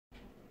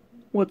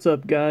What's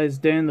up, guys?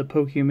 Dan the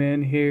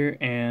Pokemon here,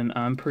 and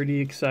I'm pretty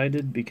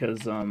excited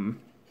because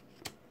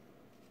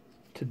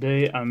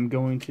today I'm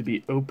going to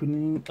be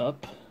opening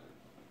up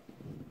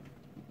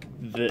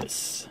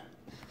this.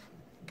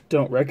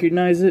 Don't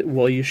recognize it?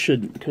 Well, you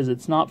shouldn't, because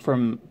it's not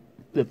from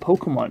the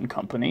Pokemon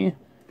Company.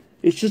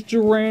 It's just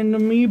a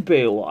random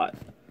eBay lot.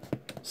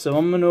 So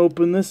I'm gonna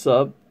open this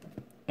up,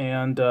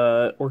 and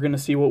we're gonna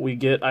see what we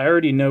get. I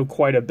already know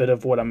quite a bit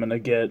of what I'm gonna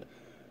get.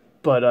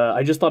 But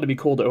I just thought it'd be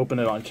cool to open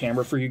it on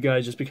camera for you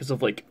guys, just because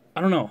of, like,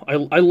 I don't know.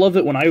 I love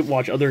it when I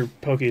watch other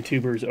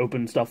PokeTubers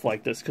open stuff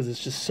like this, because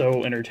it's just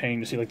so entertaining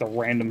to see, like, the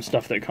random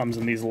stuff that comes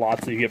in these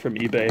lots that you get from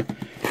eBay.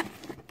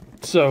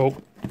 So,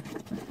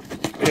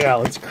 yeah,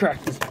 let's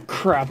crack this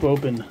crap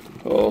open.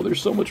 Oh, there's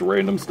so much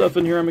random stuff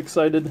in here. I'm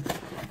excited.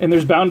 And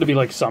there's bound to be,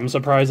 like, some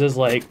surprises.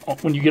 Like,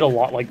 when you get a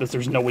lot like this,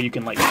 there's no way you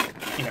can, like,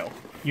 you know,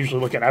 usually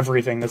look at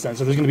everything that's in.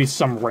 So there's going to be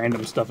some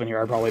random stuff in here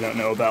I probably don't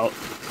know about.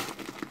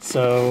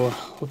 So,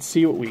 let's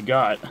see what we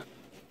got.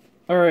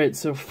 Alright,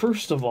 so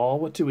first of all,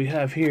 what do we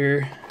have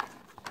here?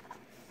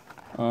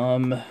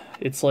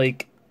 It's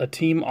like a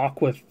Team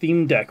Aqua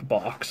theme deck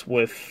box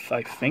with,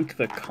 I think,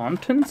 the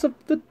contents of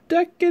the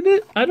deck in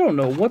it? I don't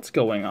know what's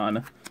going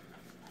on.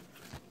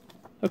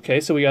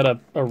 Okay, so we got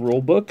a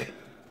rule book.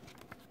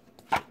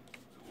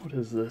 What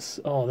is this?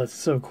 Oh, that's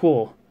so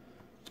cool.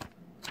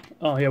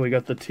 Oh yeah, we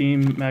got the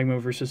Team Magma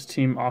versus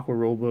Team Aqua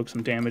rulebook,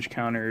 some damage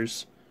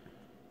counters.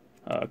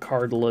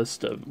 Card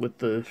list with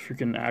the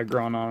freaking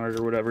Aggron on it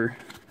or whatever.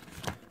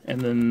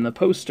 And then the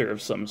poster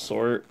of some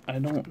sort. I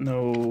don't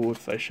know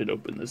if I should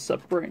open this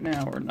up right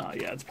now or not.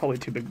 Yeah, it's probably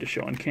too big to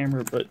show on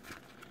camera, but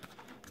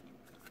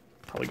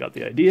probably got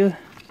the idea.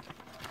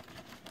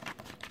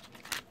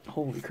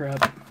 Holy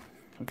crap.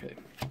 Okay,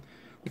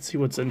 let's see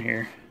what's in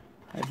here.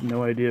 I have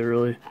no idea,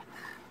 really.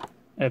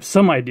 I have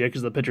some idea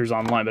because the picture's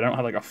online, but I don't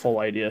have, like, a full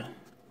idea.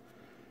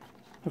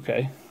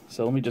 Okay,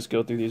 so let me just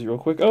go through these real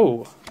quick.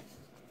 Oh!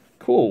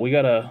 Cool, we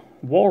got a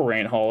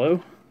Walrein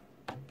holo.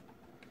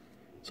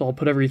 So I'll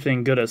put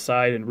everything good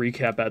aside and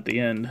recap at the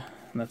end.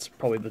 And that's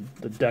probably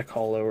the deck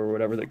holo or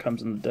whatever that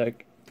comes in the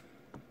deck.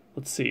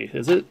 Let's see,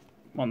 is it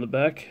on the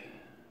back?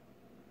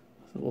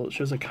 Well, it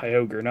shows a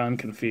Kyogre. Now I'm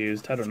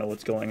confused. I don't know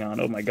what's going on.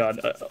 Oh my god.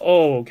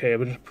 Oh, okay,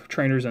 but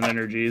trainers and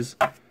energies.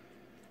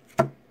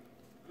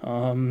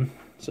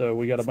 So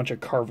we got a bunch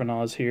of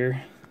Carvanhas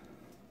here.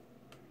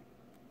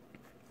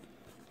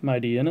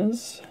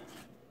 Midienas.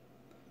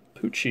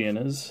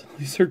 Poochyenas.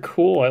 These are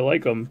cool. I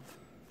like them.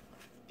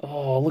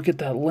 Oh, look at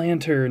that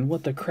lantern.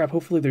 What the crap?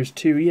 Hopefully there's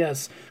two.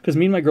 Yes, because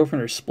me and my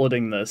girlfriend are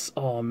splitting this.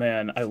 Oh,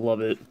 man. I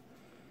love it.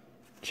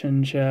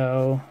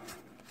 Chinchou.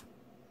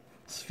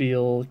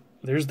 Spheal.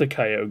 There's the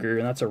Kyogre,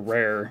 and that's a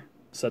rare.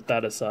 Set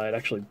that aside.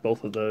 Actually,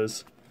 both of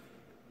those.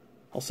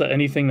 I'll set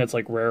anything that's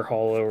like rare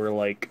holo or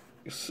like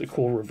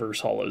cool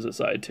reverse holos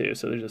aside, too.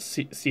 So there's a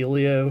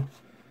Celio.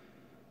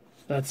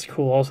 That's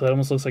cool. Also, that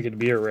almost looks like it'd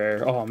be a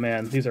rare. Oh,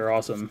 man. These are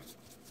awesome.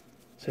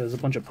 So there's a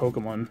bunch of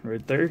Pokemon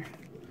right there.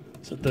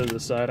 Set those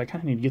aside. I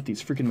kind of need to get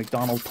these freaking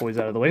McDonald's toys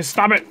out of the way.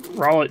 Stop it!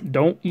 Rowlet,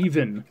 don't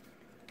even.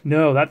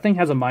 No, that thing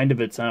has a mind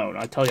of its own.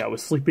 I tell you, I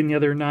was sleeping the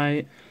other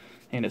night,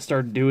 and it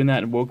started doing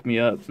that and woke me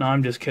up. No,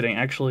 I'm just kidding.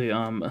 Actually,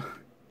 I'm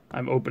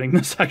opening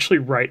this actually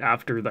right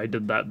after I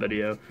did that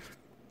video.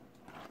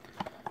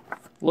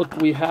 Look,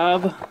 we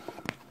have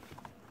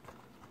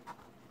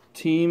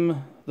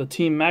the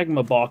Team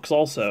Magma box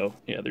also.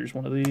 Yeah, there's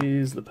one of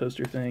these, the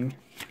poster thing.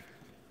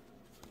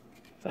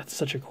 That's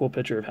such a cool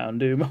picture of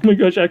Houndoom. Oh my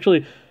gosh,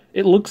 actually,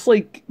 it looks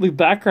like, the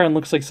background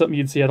looks like something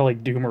you'd see out of,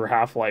 like, Doom or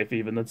Half-Life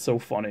even. That's so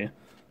funny.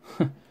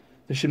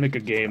 They should make a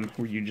game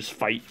where you just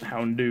fight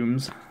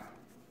Houndooms.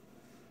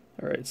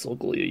 Alright,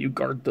 Solgaleo, you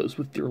guard those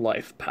with your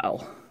life,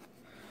 pal.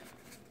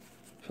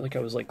 I feel like I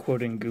was, like,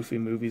 quoting Goofy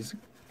Movie.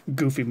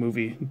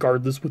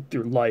 Guard this with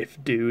your life,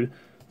 dude.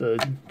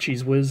 The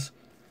Cheese Whiz.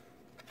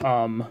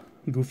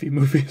 Goofy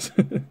Movies.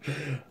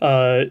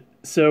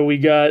 So we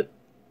got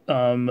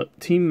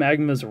Team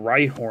Magma's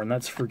Rhyhorn.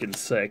 That's freaking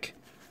sick.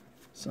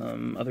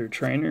 Some other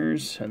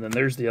trainers, and then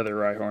there's the other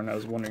Rhyhorn. I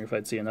was wondering if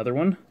I'd see another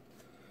one.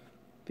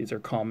 These are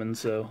common,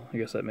 so I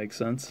guess that makes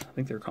sense. I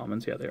think they're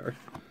commons. Yeah, they are.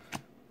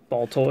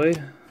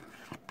 Baltoy.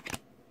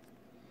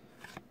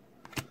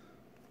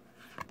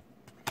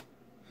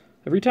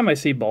 Every time I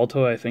see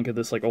Baltoy, I think of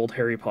this, like, old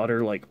Harry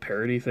Potter, like,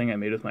 parody thing I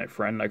made with my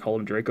friend. I call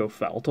him Draco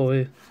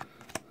Faltoy.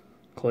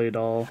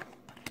 Claydol.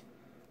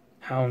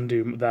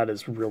 Houndoom, that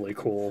is really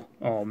cool.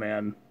 Oh,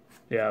 man.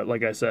 Yeah,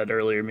 like I said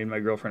earlier, me and my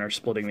girlfriend are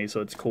splitting these,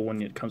 so it's cool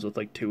when it comes with,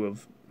 like, two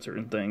of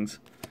certain things.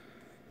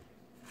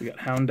 We got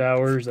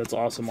Houndowers, that's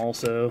awesome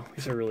also.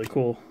 These are really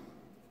cool.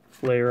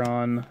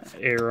 Lairon,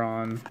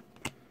 Aeron.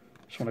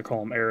 Just want to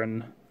call him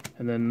Aaron.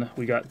 And then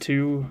we got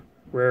two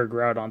rare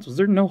Groudons. Was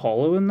there no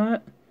holo in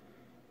that?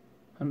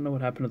 I don't know what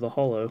happened to the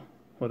holo.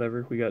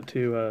 Whatever, we got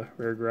two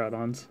rare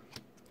Groudons.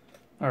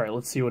 Alright,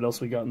 let's see what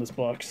else we got in this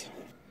box.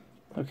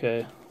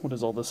 Okay, what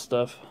is all this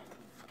stuff?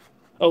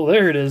 Oh,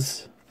 there it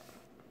is!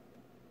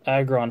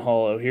 Aggron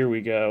holo, here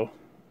we go.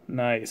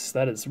 Nice,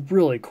 that is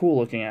really cool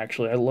looking,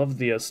 actually. I love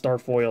the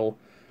Starfoil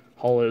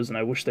Hollows, and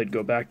I wish they'd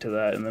go back to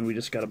that, and then we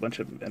just got a bunch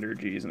of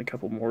energies and a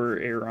couple more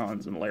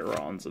Aerons and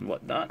Larons and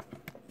whatnot.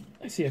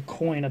 I see a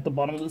coin at the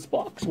bottom of this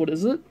box. What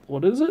is it?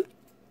 What is it?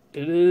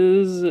 It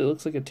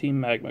looks like a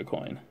Team Magma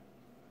coin.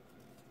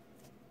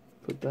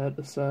 Put that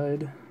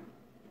aside.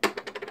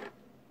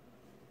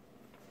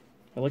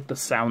 I like the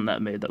sound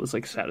that made. That was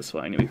like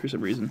satisfying to me for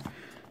some reason.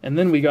 And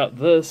then we got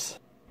this.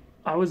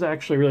 I was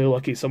actually really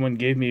lucky. Someone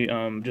gave me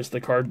just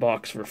the card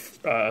box for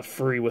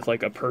free with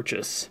like a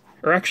purchase.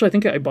 Or actually, I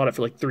think I bought it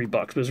for like $3,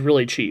 but it was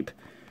really cheap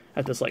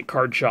at this like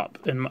card shop.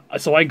 And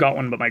so I got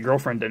one, but my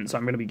girlfriend didn't, so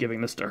I'm going to be giving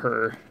this to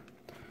her.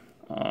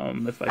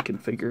 If I can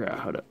figure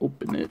out how to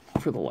open it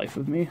for the life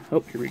of me.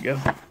 Oh, here we go.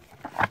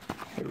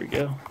 Here we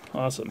go.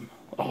 Awesome.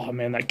 Oh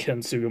man, that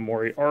Ken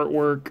Sugimori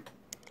artwork.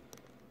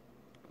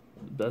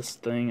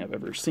 Best thing I've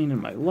ever seen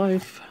in my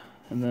life.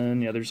 And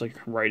then, yeah, there's like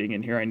writing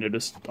in here I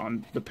noticed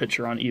on the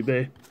picture on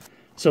eBay.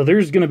 So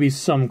there's going to be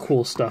some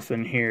cool stuff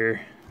in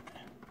here.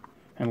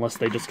 Unless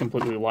they just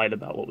completely lied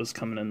about what was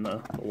coming in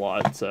the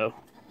lot, so.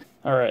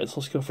 Alright,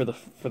 so let's go for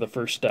the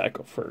first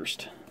stack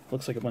first.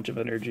 Looks like a bunch of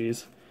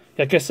energies.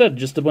 Like I said,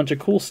 just a bunch of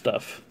cool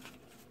stuff.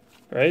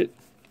 Right?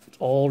 It's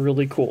all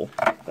really cool.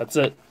 That's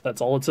it.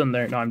 That's all that's in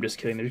there. No, I'm just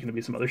kidding. There's going to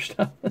be some other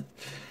stuff.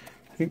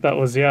 I think that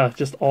was, yeah,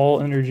 just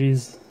all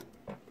energies.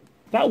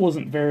 That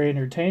wasn't very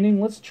entertaining.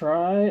 Let's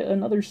try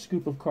another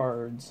scoop of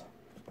cards.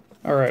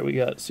 Alright, we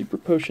got Super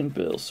Potion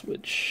Bill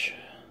Switch.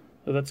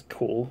 Oh, that's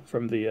cool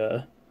from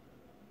the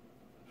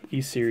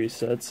E-Series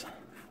sets.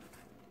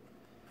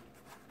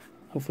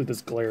 Hopefully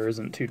this glare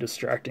isn't too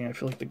distracting. I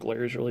feel like the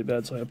glare is really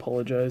bad, so I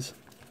apologize.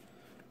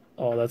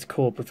 Oh, that's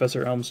cool.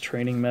 Professor Elm's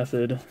training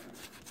method.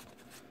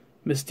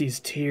 Misty's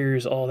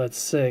Tears. Oh, that's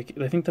sick.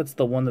 I think that's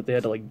the one that they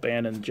had to like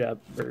ban in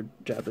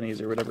Japanese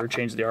or whatever,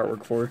 change the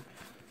artwork for.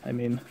 I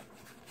mean...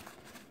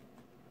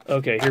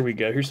 Okay, here we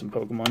go. Here's some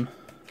Pokemon.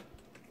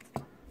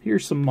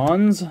 Here's some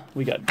Mons.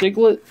 We got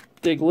Diglett,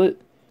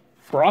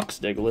 Brock's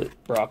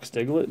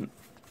Diglett,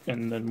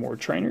 and then more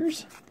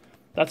trainers.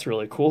 That's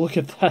really cool. Look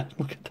at that.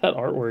 Look at that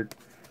artwork.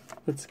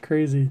 That's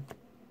crazy.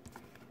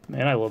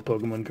 Man, I love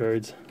Pokemon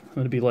cards. I'm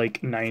gonna be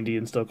like 90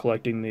 and still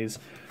collecting these.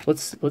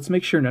 Let's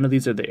make sure none of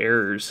these are the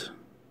errors,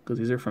 because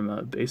these are from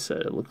a base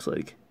set, it looks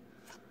like.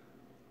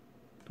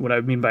 What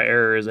I mean by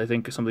error is I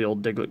think some of the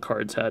old Diglett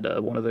cards had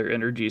one of their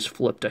energies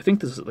flipped. I think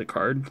this is the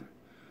card.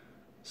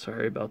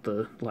 Sorry about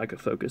the lack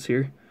of focus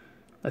here.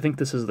 I think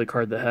this is the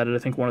card that had it. I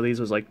think one of these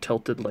was like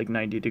tilted like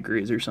 90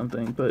 degrees or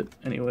something. But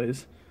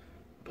anyways,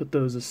 put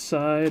those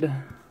aside.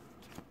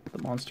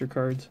 The monster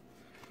cards.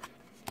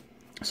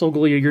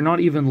 Solgaleo, you're not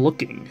even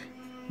looking.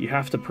 You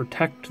have to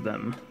protect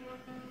them.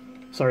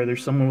 Sorry,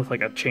 there's someone with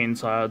like a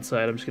chainsaw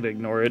outside. I'm just gonna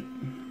ignore it.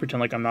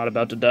 Pretend like I'm not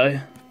about to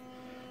die.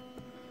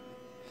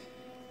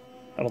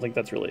 I don't think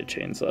that's really a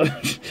chainsaw,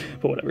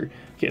 but whatever.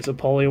 Okay, so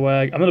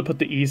Poliwag. I'm gonna put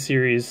the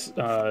E-Series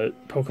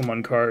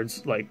Pokemon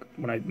cards, like,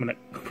 what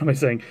am I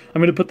saying?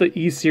 I'm gonna put the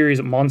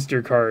E-Series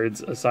monster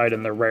cards aside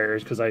in the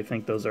rares, because I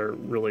think those are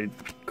really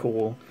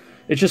cool.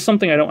 It's just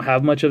something I don't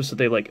have much of, so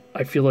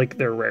I feel like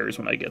they're rares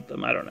when I get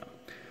them. I don't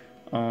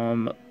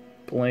know.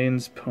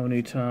 Blaine's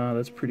Ponyta,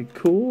 that's pretty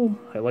cool.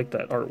 I like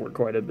that artwork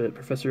quite a bit.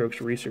 Professor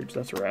Oak's Research,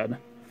 that's rad.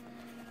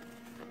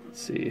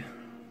 Let's see.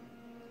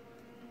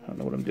 I don't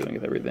know what I'm doing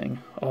with everything.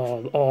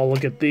 Oh,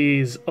 look at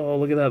these. Oh,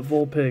 look at that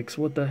Vulpix.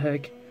 What the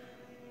heck?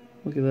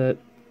 Look at that.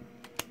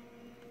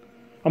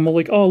 I'm all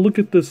like, oh, look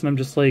at this, and I'm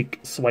just like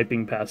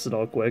swiping past it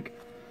all quick.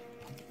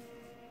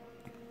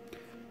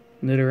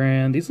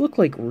 Nidoran. These look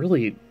like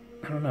really,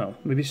 I don't know.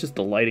 Maybe it's just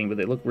the lighting, but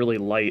they look really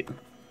light.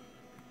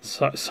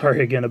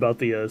 Sorry again about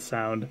the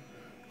sound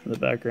in the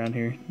background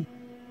here.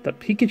 That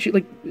Pikachu,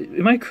 like,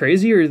 am I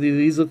crazy, or do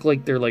these look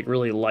like they're like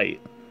really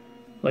light?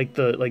 Like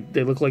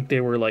they look like they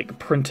were like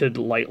printed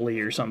lightly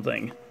or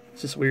something.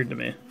 It's just weird to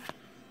me.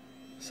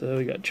 So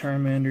we got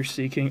Charmander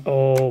Seeking.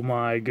 Oh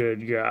my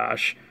good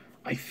gosh.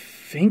 I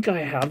think I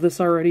have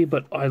this already,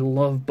 but I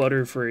love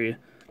Butterfree.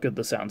 Good,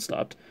 the sound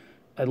stopped.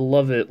 I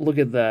love it. Look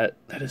at that.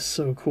 That is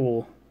so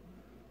cool.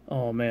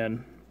 Oh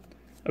man.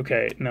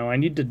 Okay, no, I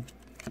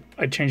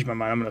changed my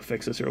mind. I'm gonna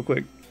fix this real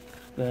quick.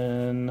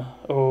 Then,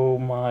 oh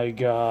my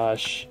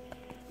gosh.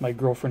 My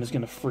girlfriend is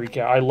gonna freak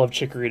out. I love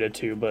Chikorita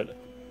too, but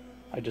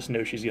I just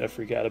know she's gonna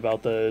freak out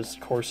about those.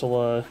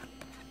 Corsola.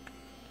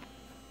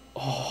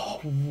 Oh,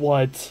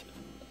 what?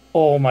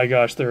 Oh my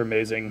gosh, they're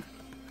amazing.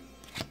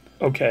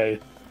 Okay.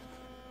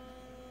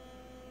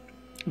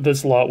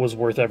 This lot was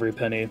worth every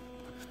penny.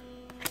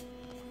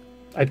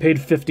 I paid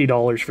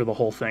 $50 for the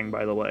whole thing,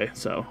 by the way,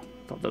 so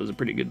I thought that was a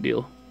pretty good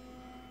deal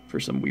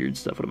for some weird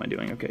stuff. What am I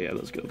doing? Okay, yeah,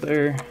 those go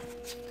there.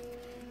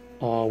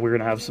 Oh, we're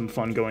gonna have some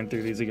fun going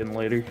through these again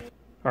later.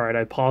 Alright,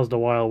 I paused a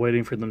while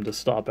waiting for them to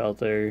stop out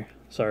there.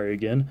 Sorry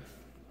again.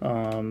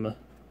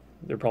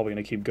 They're probably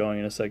going to keep going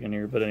in a second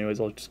here, but anyways,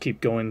 I'll just keep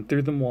going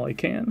through them while I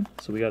can.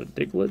 So we got a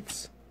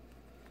Diglett.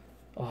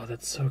 Oh,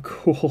 that's so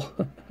cool.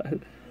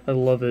 I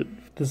love it.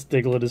 This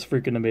Diglett is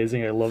freaking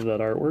amazing. I love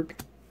that artwork.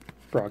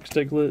 Brock's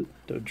Diglett,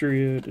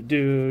 Dodrio,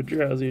 Doduo,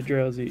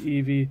 Drowsy,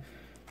 Eevee,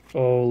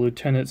 Oh,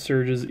 Lieutenant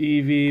Surge's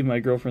Eevee. My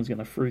girlfriend's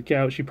gonna freak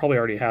out. She probably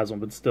already has one,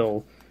 but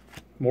still,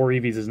 more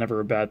Eevees is never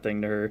a bad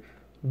thing to her.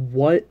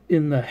 What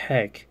in the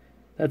heck?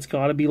 That's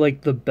gotta be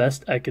like the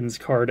best Ekans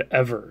card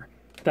ever.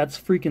 That's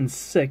freaking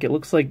sick. It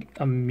looks like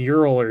a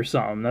mural or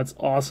something. That's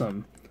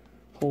awesome.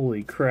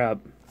 Holy crap.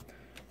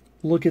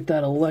 Look at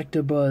that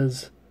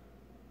Electabuzz.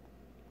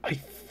 I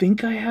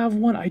think I have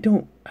one. I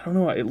don't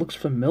know. It looks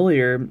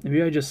familiar.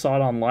 Maybe I just saw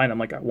it online. I'm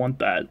like, I want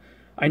that.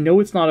 I know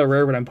it's not a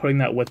rare, but I'm putting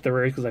that with the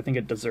rare because I think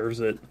it deserves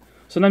it.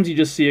 Sometimes you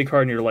just see a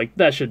card and you're like,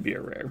 that should be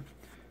a rare.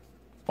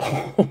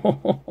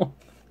 Oh,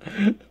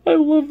 I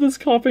love this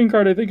Koffing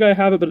card. I think I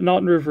have it, but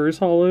not in reverse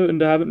holo. And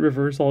to have it in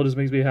reverse holo just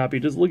makes me happy.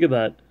 Just look at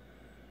that.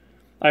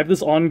 I have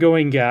this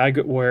ongoing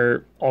gag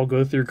where I'll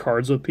go through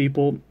cards with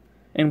people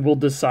and we'll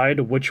decide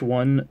which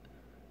one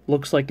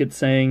looks like it's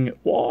saying,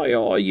 "Why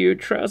are you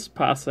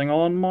trespassing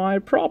on my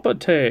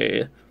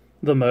property?"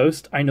 the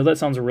most. I know that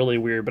sounds really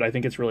weird, but I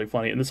think it's really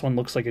funny. And this one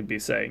looks like it'd be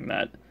saying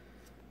that.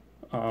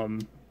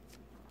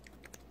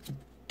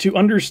 To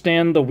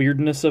understand the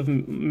weirdness of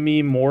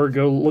me more,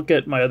 go look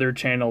at my other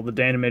channel, the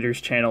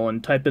Danimators channel,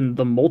 and type in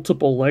the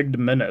multiple-legged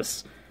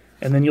menace.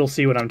 And then you'll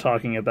see what I'm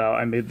talking about.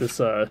 I made this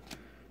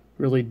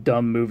really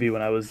dumb movie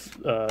when I was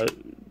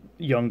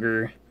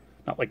younger.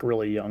 Not like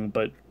really young,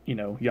 but, you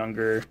know,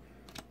 younger.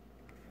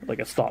 Like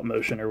a stop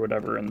motion or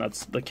whatever. And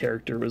that's the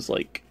character was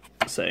like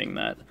saying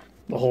that.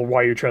 The whole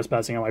 "why you're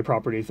trespassing on my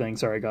property" thing.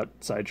 Sorry, I got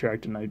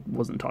sidetracked and I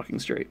wasn't talking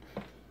straight.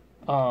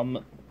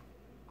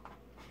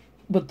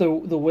 But the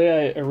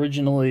way I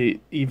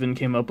originally even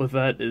came up with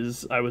that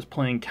is I was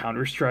playing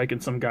Counter-Strike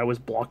and some guy was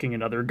blocking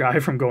another guy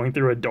from going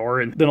through a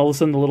door, and then all of a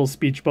sudden the little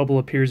speech bubble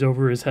appears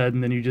over his head,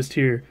 and then you just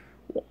hear,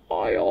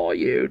 "Why are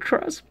you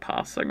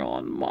trespassing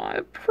on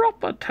my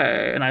property?"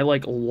 And I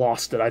like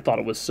lost it. I thought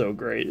it was so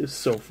great. It's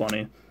so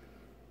funny.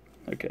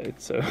 Okay,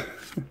 so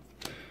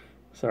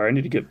sorry, I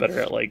need to get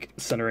better at like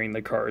centering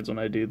the cards when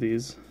I do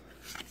these.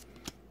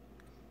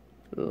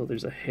 Oh,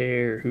 there's a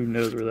hair. Who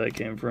knows where that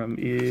came from?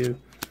 Ew.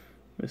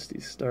 Misty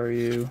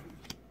Staryu,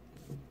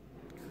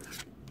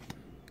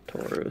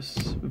 Taurus,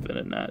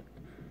 Venonat.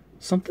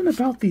 Something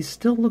about these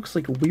still looks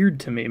like weird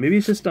to me. Maybe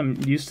it's just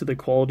I'm used to the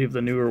quality of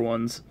the newer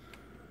ones.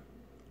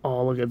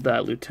 Oh, look at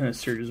that. Lieutenant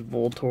Surge's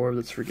Voltorb.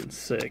 That's freaking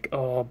sick.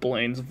 Oh,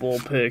 Blaine's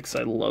Vulpix.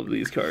 I love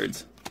these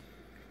cards.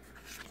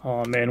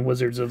 Oh, man.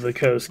 Wizards of the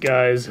Coast,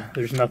 guys.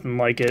 There's nothing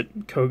like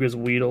it. Koga's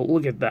Weedle.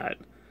 Look at that.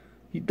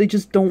 They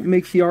just don't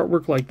make the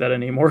artwork like that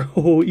anymore.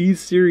 Oh,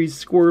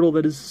 E-Series Squirtle.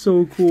 That is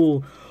so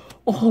cool.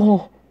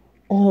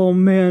 Oh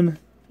man,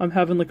 I'm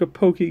having like a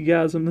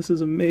Pokegasm. This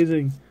is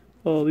amazing.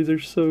 Oh, these are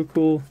so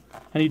cool.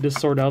 I need to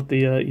sort out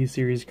the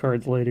E-Series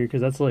cards later, because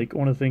that's like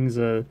one of the things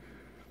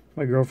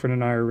my girlfriend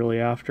and I are really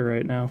after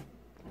right now.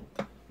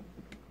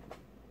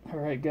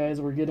 Alright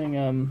guys, we're getting,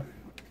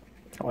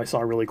 oh, I saw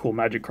a really cool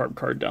Magikarp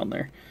card down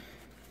there.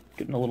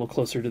 Getting a little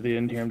closer to the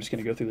end here. I'm just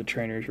going to go through the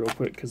trainers real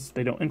quick, because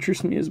they don't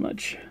interest me as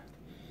much.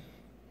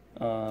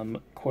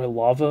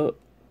 Koilava.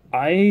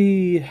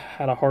 I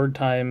had a hard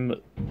time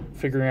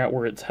figuring out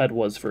where its head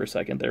was for a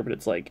second there, but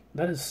it's like,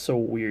 that is so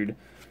weird.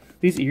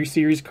 These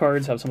E-Series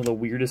cards have some of the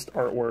weirdest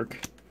artwork.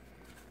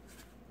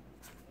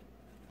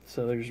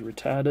 So there's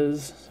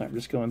Rattatas. So I'm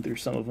just going through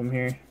some of them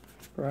here.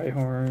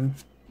 Rhyhorn,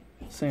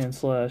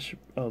 Sandslash.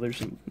 Oh,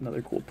 there's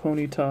another cool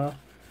Ponyta.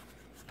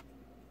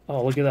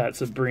 Oh, look at that.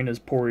 Sabrina's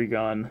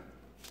Porygon.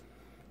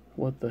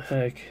 What the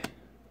heck?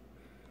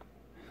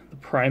 The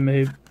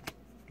Primate.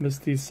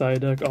 Misty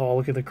Psyduck. Oh,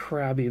 look at the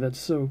Krabby. That's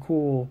so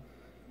cool.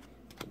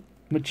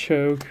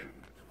 Machoke.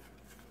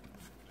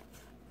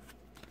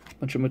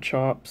 Bunch of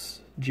Machops.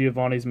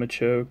 Giovanni's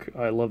Machoke.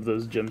 I love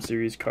those Gem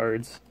Series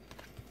cards.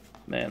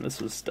 Man,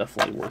 this was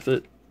definitely worth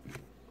it.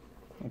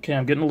 Okay,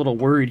 I'm getting a little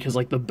worried because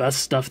like the best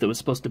stuff that was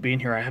supposed to be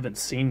in here I haven't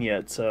seen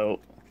yet, so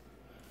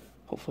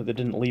hopefully they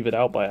didn't leave it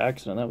out by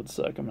accident. That would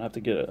suck. I'm gonna have to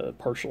get a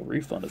partial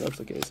refund if that's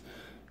the case.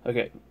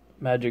 Okay.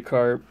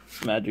 Magikarp,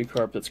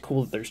 that's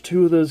cool that there's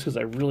two of those because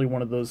I really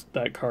wanted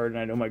that card and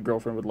I know my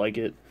girlfriend would like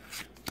it.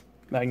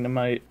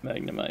 Magnemite,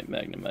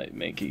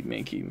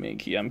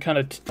 Mankey. I'm kind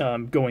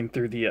of going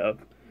through the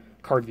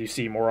card you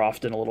see more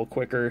often a little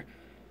quicker.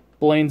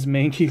 Blaine's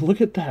Mankey,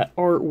 look at that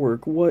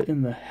artwork, what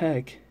in the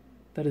heck?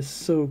 That is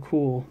so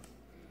cool.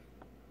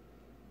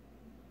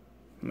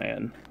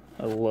 Man,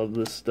 I love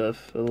this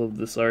stuff, I love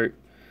this art.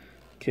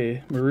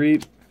 Okay,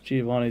 Mareep,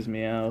 Giovanni's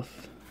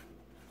Meowth.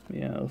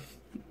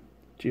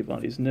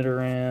 Giovanni's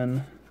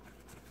Nidoran,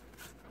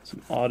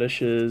 some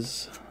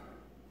Oddishes.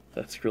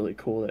 That's really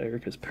cool. That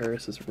Erica's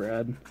Paris is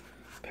rad.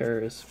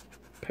 Paris,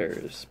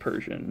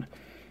 Persian.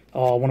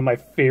 Oh, one of my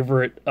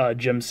favorite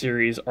Gem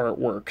Series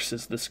artworks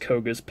is this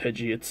Koga's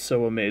Pidgey. It's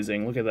so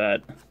amazing. Look at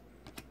that.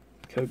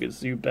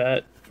 Koga's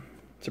Zubat.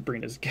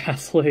 Sabrina's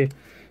Ghastly.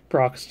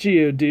 Brock's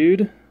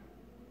Geodude.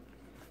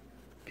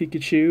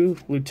 Pikachu.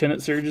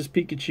 Lieutenant Surge's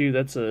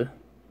Pikachu.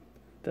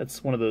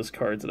 That's one of those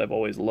cards that I've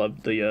always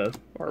loved the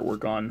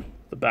artwork on.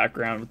 The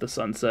background with the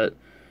sunset.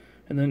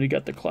 And then we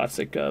got the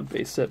classic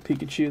base set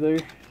Pikachu there.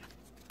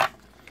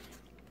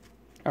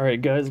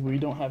 Alright guys, we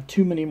don't have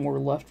too many more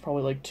left,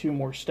 probably like 2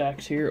 more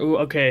stacks here. Oh,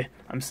 okay,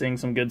 I'm seeing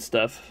some good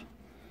stuff.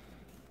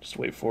 Just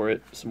wait for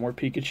it. Some more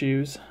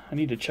Pikachus. I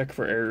need to check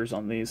for errors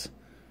on these.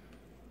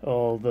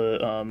 Oh,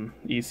 the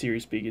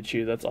E-Series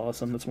Pikachu, that's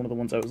awesome. That's one of the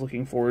ones I was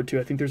looking forward to.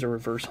 I think there's a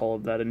reverse holo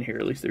of that in here,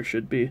 at least there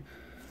should be.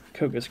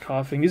 Koga's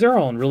coughing. These are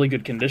all in really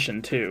good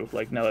condition too,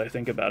 like now that I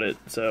think about it,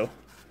 so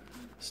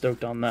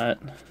stoked on that.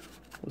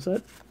 Was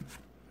that?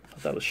 I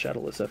thought that was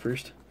Shadowless at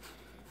first.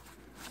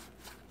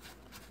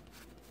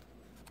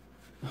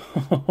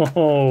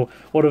 Oh,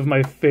 one of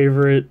my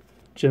favorite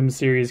Gem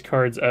Series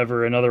cards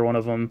ever. Another one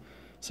of them,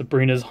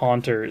 Sabrina's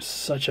Haunter.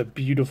 Such a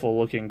beautiful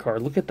looking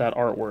card. Look at that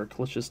artwork.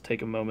 Let's just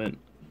take a moment.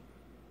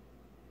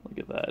 Look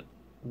at that.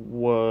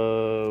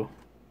 Whoa.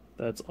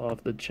 That's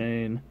off the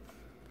chain.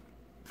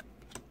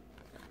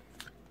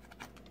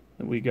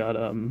 And we got,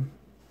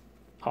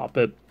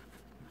 Hoppip.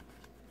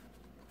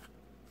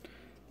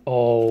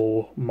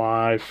 Oh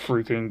my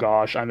freaking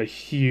gosh. I'm a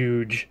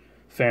huge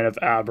fan of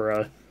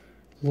Abra.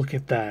 Look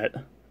at that.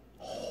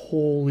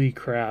 Holy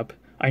crap.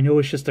 I know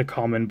it's just a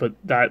common, but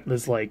that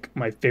is like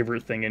my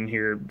favorite thing in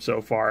here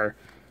so far.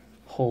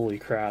 Holy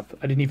crap.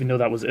 I didn't even know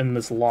that was in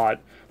this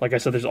lot. Like I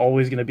said, there's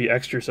always going to be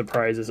extra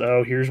surprises.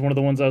 Oh, here's one of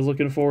the ones I was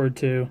looking forward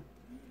to.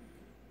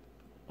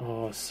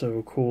 Oh,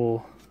 so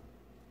cool.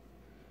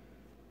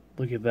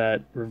 Look at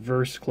that.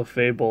 Reverse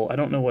Clefable. I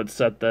don't know what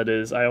set that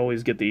is. I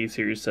always get the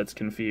E-Series sets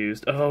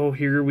confused. Oh,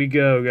 here we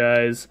go,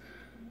 guys.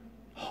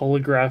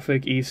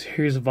 Holographic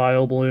E-Series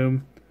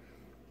Vileplume.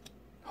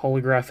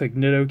 Holographic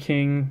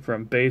Nidoking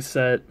from base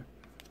set.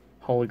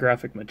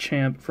 Holographic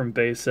Machamp from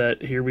base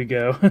set. Here we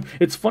go.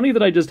 It's funny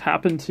that I just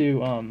happened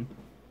to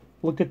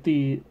look at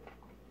the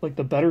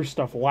better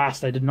stuff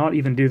last. I did not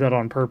even do that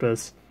on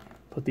purpose.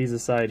 Put these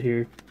aside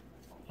here.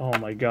 Oh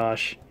my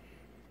gosh.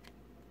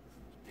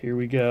 Here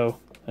we go.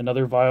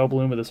 Another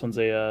Vileplume, but this one's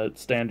a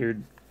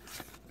standard,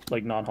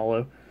 like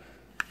non-holo.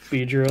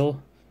 Beedrill.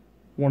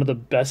 One of the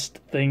best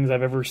things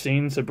I've ever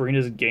seen.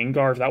 Sabrina's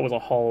Gengar. If that was a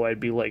holo, I'd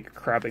be like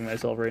crapping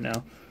myself right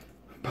now.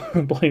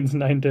 Blaine's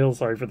Ninetales.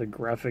 Sorry for the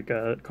graphic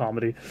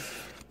comedy.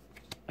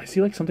 I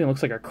see like something that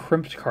looks like a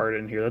crimped card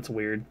in here. That's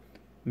weird.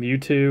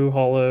 Mewtwo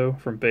holo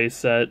from base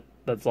set.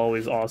 That's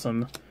always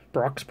awesome.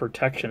 Brock's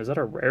Protection. Is that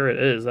a rare?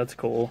 It is. That's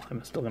cool.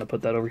 I'm still gonna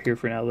put that over here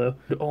for now though.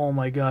 Oh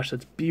my gosh,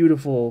 that's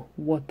beautiful.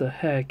 What the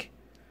heck?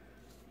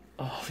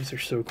 Oh, these are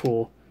so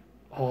cool.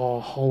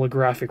 Oh,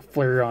 holographic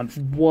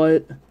Flareon.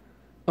 What?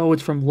 Oh,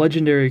 it's from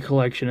Legendary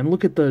Collection, and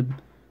look at the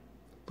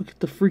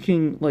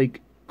freaking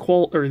like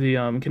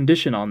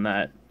condition on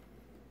that.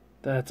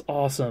 That's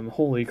awesome.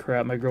 Holy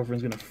crap, my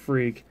girlfriend's gonna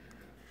freak.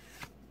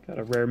 Got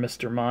a rare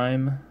Mr.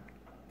 Mime,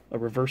 a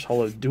reverse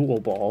holo Dual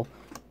Ball.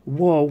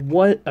 Whoa,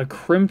 what? A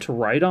crimped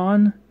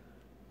Rhydon?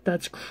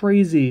 That's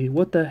crazy.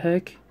 What the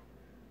heck?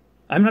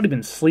 I'm not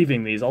even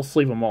sleeving these. I'll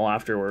sleeve them all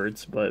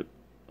afterwards, but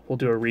we'll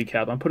do a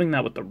recap. I'm putting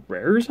that with the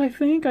rares, I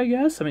think, I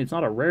guess. I mean, it's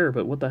not a rare,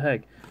 but what the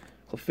heck?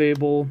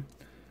 Clefable.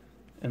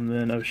 And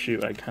then, oh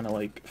shoot, I kind of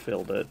like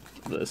failed at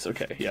this.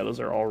 Okay, yeah, those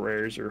are all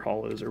rares or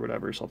holos or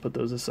whatever, so I'll put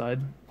those aside.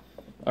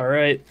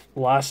 Alright,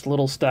 last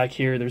little stack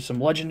here. There's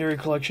some Legendary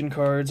Collection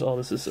cards. Oh,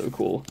 this is so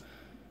cool.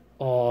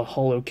 Oh,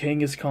 holo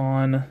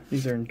Kangaskhan.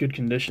 These are in good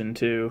condition,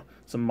 too.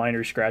 Some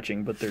minor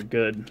scratching, but they're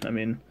good. I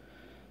mean,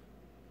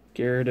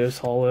 Gyarados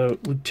holo.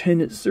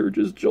 Lieutenant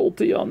Surge's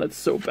Jolteon. That's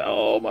so bad.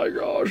 Oh my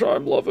gosh,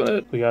 I'm loving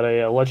it. We got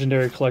a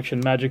Legendary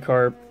Collection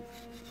Magikarp.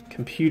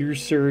 Computer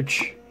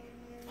Search.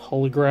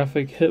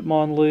 Holographic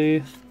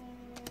Hitmonlee.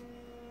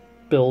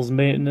 Bill's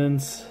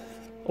Maintenance.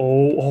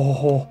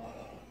 Oh,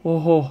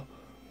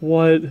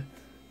 what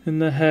in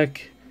the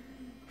heck?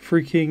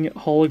 Freaking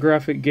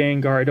holographic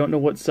Gengar. I don't know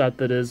what set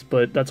that is,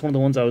 but that's one of the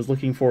ones I was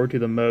looking forward to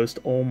the most.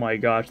 Oh my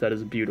gosh, that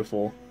is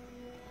beautiful.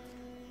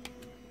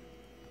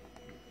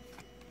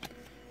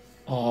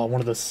 Oh,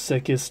 one of the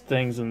sickest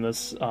things in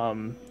this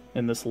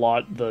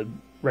lot, the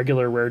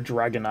regular rare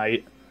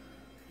Dragonite.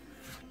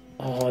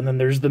 Oh, and then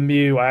there's the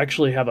Mew. I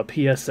actually have a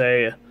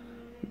PSA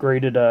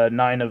graded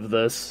 9 of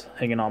this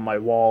hanging on my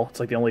wall. It's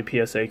like the only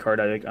PSA card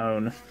I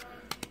own.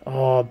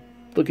 Oh,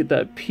 look at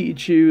that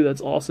Pichu. That's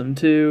awesome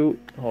too.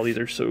 Oh, these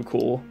are so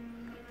cool.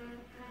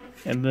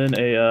 And then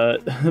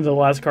the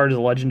last card is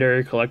a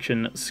Legendary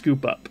Collection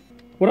Scoop Up.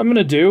 What I'm going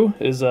to do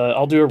is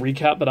I'll do a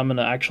recap, but I'm going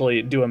to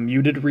actually do a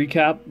muted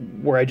recap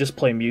where I just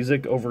play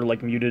music over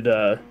like a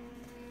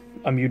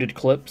muted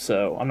clip.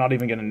 So I'm not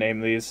even going to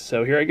name these.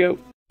 So here I go.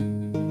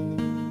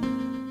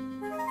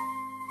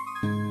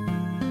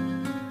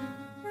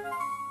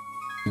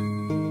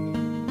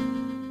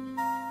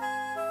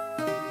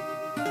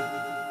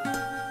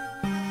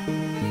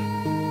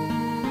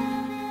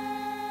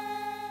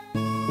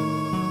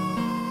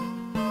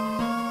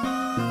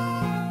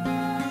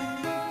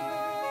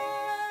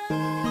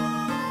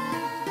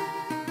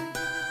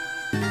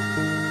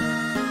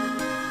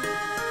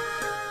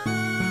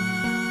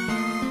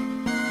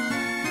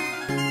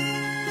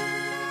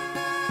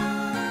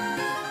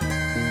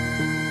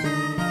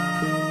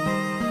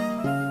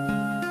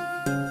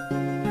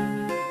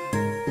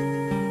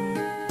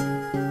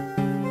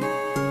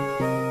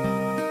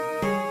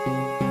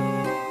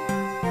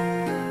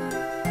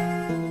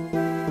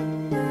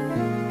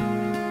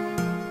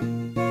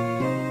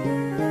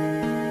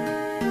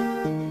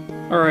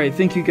 Alright,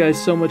 thank you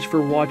guys so much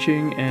for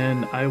watching,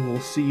 and I will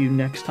see you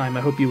next time.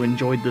 I hope you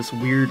enjoyed this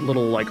weird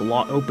little, like,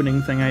 lot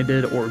opening thing I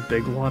did, or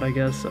big lot, I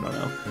guess, I don't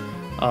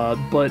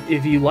know. But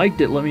if you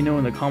liked it, let me know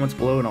in the comments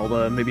below, and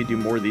I'll maybe do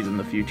more of these in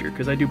the future,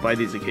 because I do buy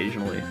these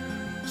occasionally.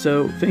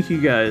 So, thank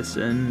you guys,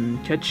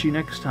 and catch you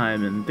next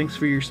time, and thanks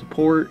for your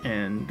support,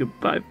 and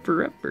goodbye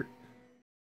forever.